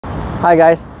Hi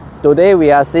guys, today we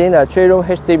are seeing a 3-room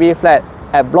HDB flat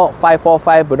at Block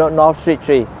 545 Bedok North Street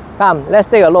 3. Come, let's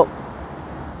take a look.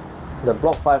 The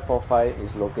Block 545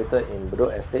 is located in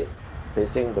Bedok Estate,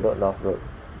 facing Bedok North Road.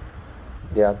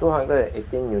 There are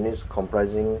 218 units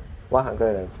comprising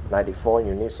 194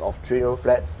 units of 3-room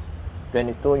flats,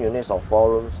 22 units of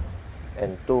 4 rooms,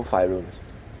 and 2 5 rooms.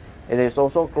 It is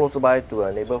also close by to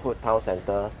a neighbourhood town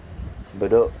centre.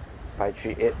 Bedok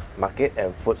 538 Market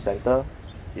and Food Centre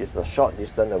is a short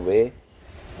distance away,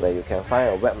 where you can find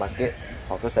a wet market,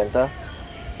 hawker centre,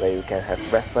 where you can have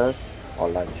breakfast or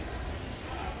lunch.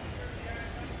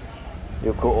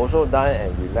 You could also dine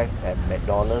and relax at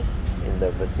McDonald's in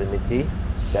the vicinity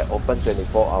that open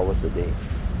 24 hours a day.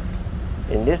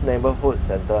 In this neighbourhood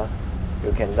centre,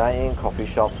 you can dine in coffee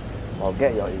shops or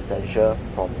get your essential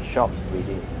from shops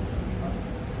within.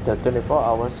 The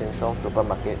 24-hour Siong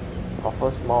supermarket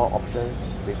offers more options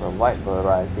with a wide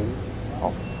variety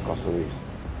of groceries.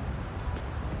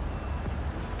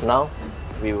 Now,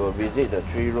 we will visit the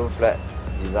 3-room flat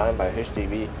designed by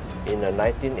HDB in the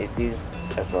 1980s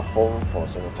as a home for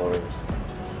Singaporeans.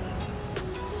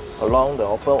 Along the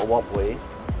open walkway,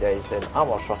 there is an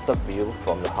unobstructed view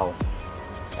from the house,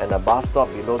 and a bus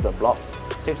stop below the block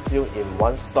takes you in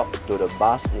one stop to the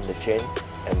bus interchange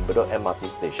and Bedok MRT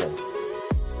station.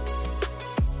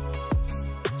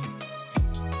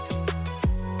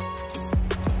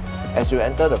 As you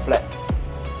enter the flat,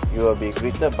 you will be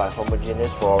greeted by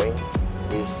homogeneous flooring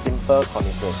with simple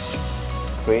cornices,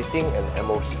 creating an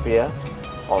atmosphere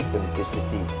of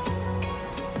simplicity.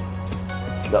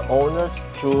 The owners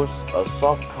choose a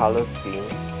soft color scheme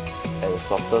and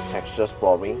softer textures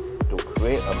flooring to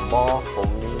create a more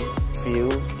homely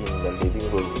feel in the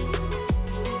living room.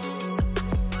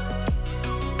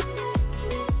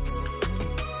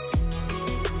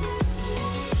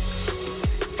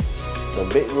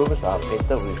 The bedrooms are painted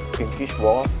with pinkish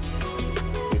walls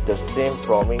with the same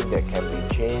flooring that can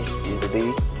be changed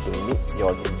easily to meet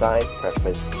your design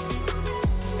preference.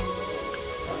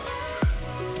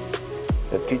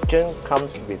 The kitchen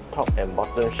comes with top and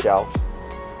bottom shelves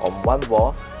on one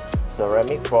wall,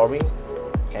 ceramic flooring,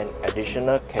 and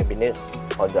additional cabinets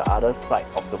on the other side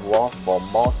of the wall for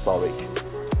more storage.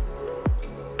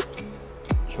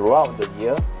 Throughout the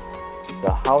year,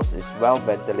 the house is well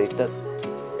ventilated,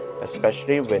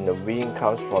 especially when the wind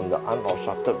comes from the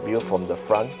unobstructed view from the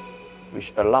front,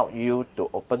 which allows you to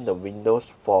open the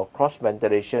windows for cross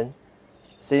ventilation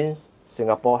since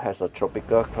Singapore has a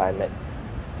tropical climate.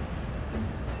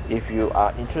 If you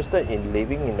are interested in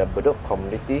living in the Bedok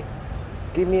community,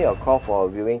 give me a call for a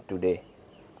viewing today.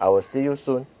 I will see you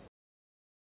soon.